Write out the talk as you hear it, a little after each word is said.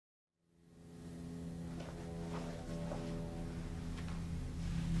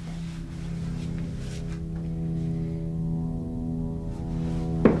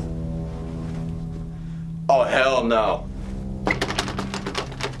hell no.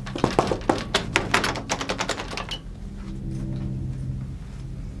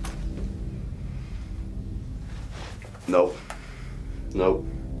 Nope. Nope.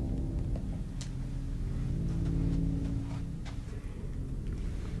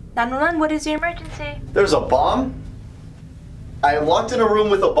 911, what is your emergency? There's a bomb? I am locked in a room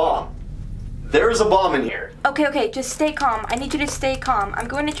with a bomb. There is a bomb in here. Okay, just stay calm. I need you to stay calm. I'm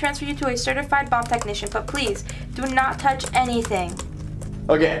going to transfer you to a certified bomb technician, but please, do not touch anything.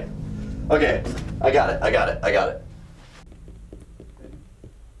 Okay. Okay. I got it.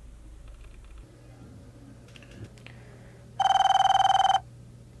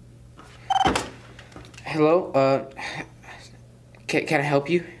 Hello, can I help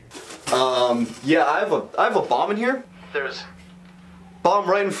you? Yeah, I have a bomb in here. There's a bomb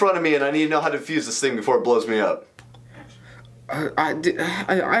right in front of me and I need to know how to defuse this thing before it blows me up. I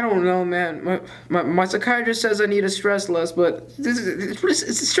don't know, man. My psychiatrist says I need to stress less, but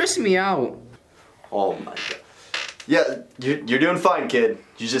it's stressing me out. Oh my god. Yeah, you're doing fine, kid.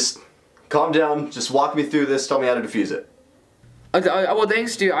 You just calm down, just walk me through this, tell me how to defuse it. Well,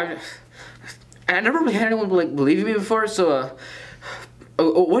 thanks, dude. I never really had anyone believe in me before, so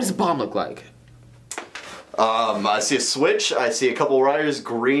what does a bomb look like? I see a switch, I see a couple wires,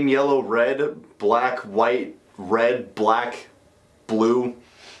 green, yellow, red, black, white, red, black, blue,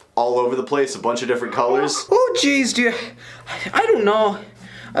 all over the place, a bunch of different colors. Oh, jeez, dude. I don't know.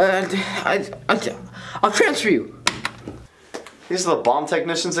 I'll transfer you. These are the bomb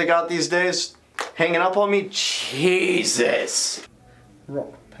technicians they got these days? Hanging up on me? Jesus!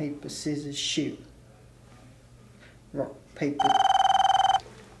 Rock, paper, scissors, shoot. Rock, paper.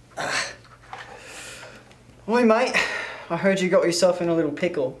 Oi, mate. I heard you got yourself in a little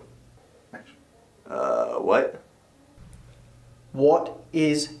pickle. What? What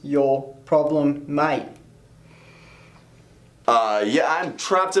is your problem, mate? Yeah, I'm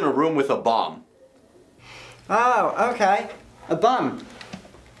trapped in a room with a bomb. Oh, okay. A bum.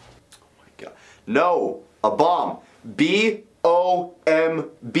 Oh my god. No, a bomb. B-O-M-B.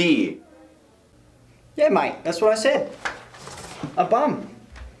 Yeah, mate, that's what I said. A bum.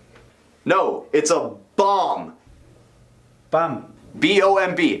 No, it's a bomb. Bum.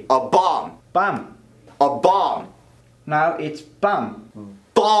 B-O-M-B. A bomb. Bum. A bomb. No, it's bum.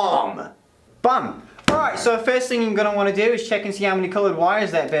 Bomb. Bum. Alright, so first thing you're gonna want to do is check and see how many coloured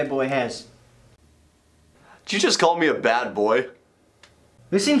wires that bad boy has. Did you just call me a bad boy?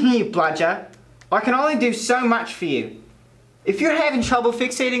 Listen here, bludger. I can only do so much for you. If you're having trouble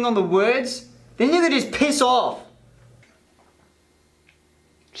fixating on the words, then you can just piss off.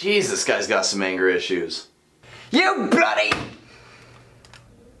 Jeez, this guy's got some anger issues. You bloody...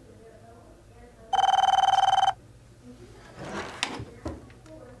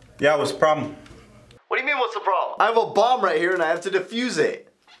 Yeah, what's the problem? What do you mean, what's the problem? I have a bomb right here and I have to defuse it.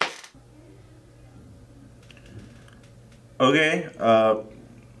 Okay,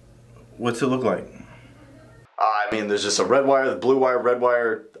 what's it look like? I mean, there's just a red wire, blue wire, red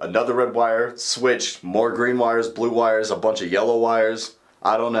wire, another red wire, switch, more green wires, blue wires, a bunch of yellow wires.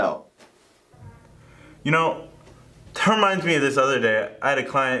 I don't know. You know, that reminds me of this other day. I had a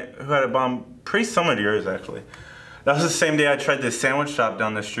client who had a bomb pretty similar to yours, actually. That was the same day I tried this sandwich shop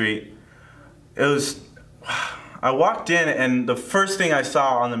down the street. It was... I walked in and the first thing I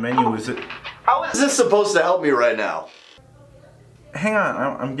saw on the menu was... How is this supposed to help me right now? Hang on,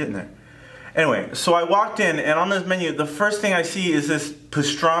 I'm getting there. Anyway, so I walked in and on this menu, the first thing I see is this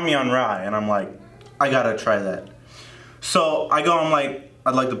pastrami on rye. And I'm like, I gotta try that. So I go, I'm like,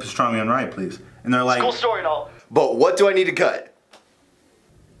 I'd like the pastrami on rye, please. And they're like... Cool story and all. But what do I need to cut?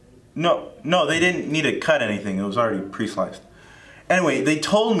 No, they didn't need to cut anything. It was already pre-sliced. Anyway, they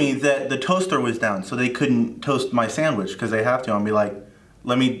told me that the toaster was down, so they couldn't toast my sandwich because they have to. I'll be like,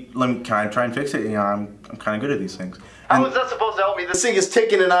 can I try and fix it? You know, I'm kind of good at these things. How is that supposed to help me? This thing is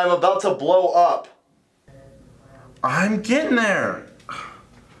ticking and I'm about to blow up. I'm getting there.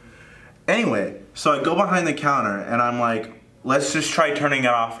 Anyway, so I go behind the counter and I'm like, let's just try turning it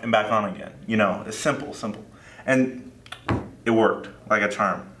off and back on again. You know, it's simple. And it worked like a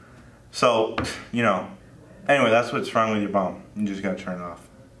charm. So, you know, anyway, that's what's wrong with your bomb. You just gotta turn it off.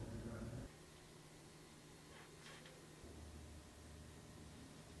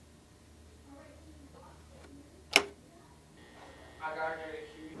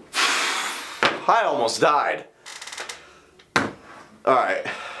 I almost died. Alright,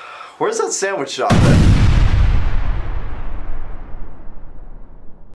 where's that sandwich shop then?